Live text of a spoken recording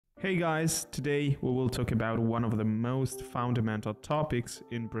Hey guys, today we will talk about one of the most fundamental topics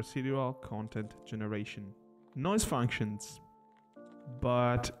in procedural content generation, noise functions.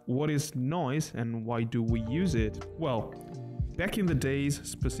 But what is noise and why do we use it? Well, back in the days,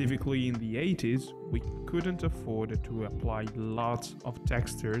 specifically in the 80s, we couldn't afford to apply lots of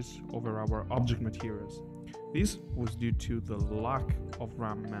textures over our object materials. This was due to the lack of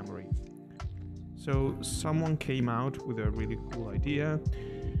RAM memory. So someone came out with a really cool idea.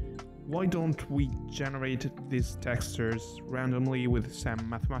 Why don't we generate these textures randomly with some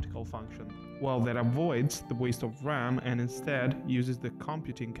mathematical function? Well, that avoids the waste of RAM and instead uses the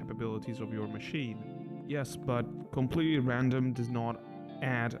computing capabilities of your machine. Yes, but completely random does not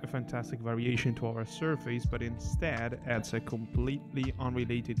add a fantastic variation to our surface, but instead adds a completely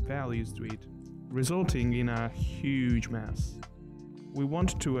unrelated values to it, resulting in a huge mess. We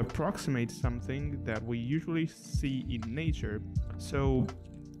want to approximate something that we usually see in nature, so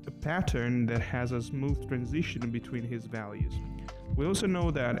a pattern that has a smooth transition between his values. We also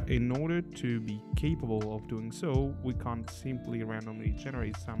know that in order to be capable of doing so, we can't simply randomly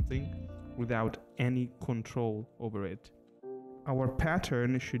generate something without any control over it. Our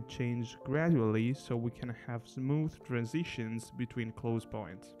pattern should change gradually so we can have smooth transitions between close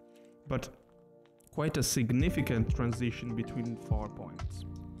points, but quite a significant transition between far points.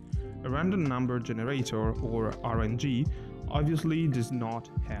 A random number generator, or RNG, obviously does not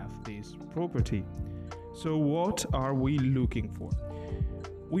have this property. So what are we looking for?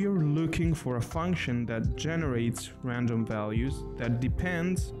 We are looking for a function that generates random values that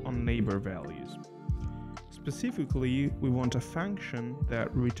depends on neighbor values. Specifically, we want a function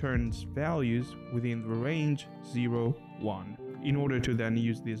that returns values within the range 0, 1, in order to then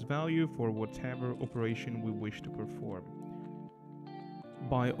use this value for whatever operation we wish to perform.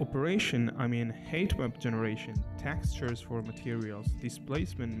 By operation, I mean heightmap generation, textures for materials,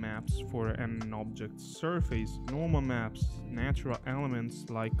 displacement maps for an object's surface, normal maps, natural elements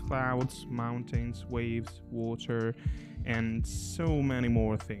like clouds, mountains, waves, water, and so many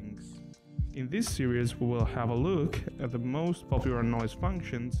more things. In this series, we will have a look at the most popular noise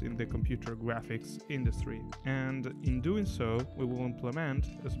functions in the computer graphics industry, and in doing so, we will implement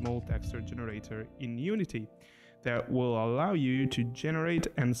a small texture generator in Unity that will allow you to generate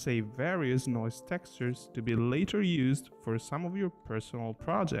and save various noise textures to be later used for some of your personal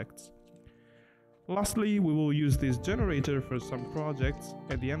projects. Lastly, we will use this generator for some projects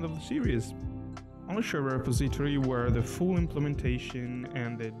at the end of the series. I'll share a repository where the full implementation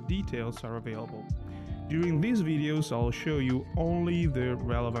and the details are available. During these videos, I'll show you only the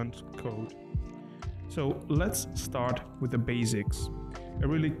relevant code. So let's start with the basics. A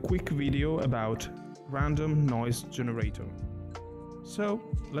really quick video about random noise generator. So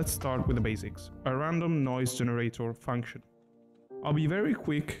let's start with the basics. A random noise generator function. I'll be very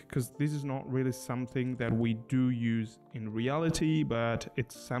quick because this is not really something that we do use in reality, but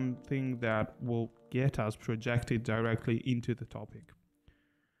it's something that will get us projected directly into the topic.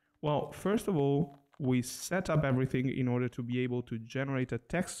 Well, first of all, we set up everything in order to be able to generate a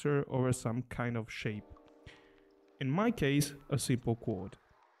texture over some kind of shape. In my case, a simple quad.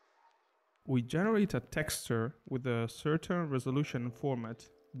 We generate a texture with a certain resolution format.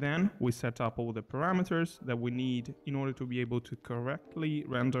 Then we set up all the parameters that we need in order to be able to correctly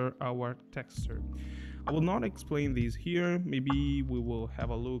render our texture. I will not explain these here, maybe we will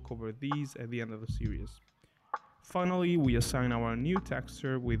have a look over these at the end of the series. Finally, we assign our new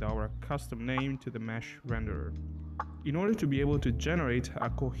texture with our custom name to the mesh renderer. In order to be able to generate a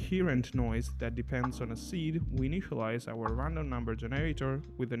coherent noise that depends on a seed, we initialize our random number generator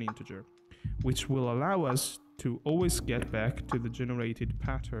with an integer, which will allow us to always get back to the generated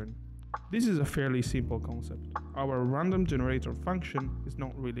pattern. This is a fairly simple concept. Our random generator function is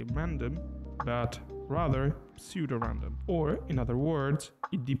not really random, but rather pseudo-random, or in other words,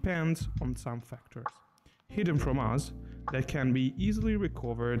 it depends on some factors hidden from us that can be easily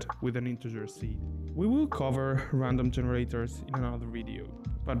recovered with an integer seed. We will cover random generators in another video,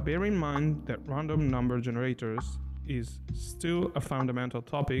 but bear in mind that random number generators is still a fundamental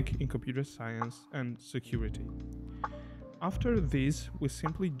topic in computer science and security. After this, we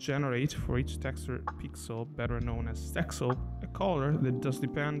simply generate for each texture pixel, better known as texel, a color that does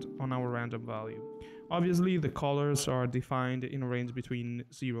depend on our random value. Obviously, the colors are defined in a range between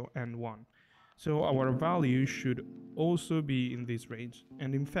 0 and 1. So our value should also be in this range,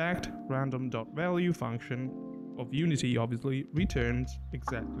 and in fact, random.value function of Unity obviously returns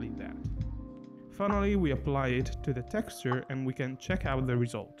exactly that. Finally, we apply it to the texture and we can check out the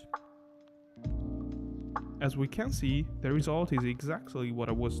result. As we can see, the result is exactly what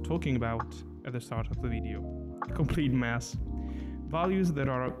I was talking about at the start of the video. A complete mess. Values that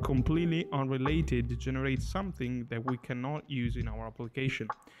are completely unrelated generate something that we cannot use in our application.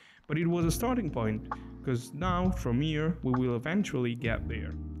 But it was a starting point, because now from here we will eventually get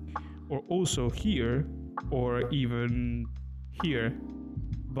there. Or also here, or even here.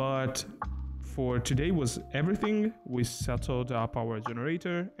 But for today was everything. We settled up our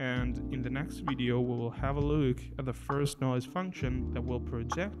generator, and in the next video we will have a look at the first noise function that will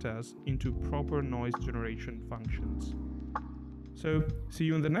project us into proper noise generation functions. So see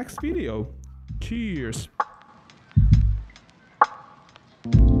you in the next video. Cheers!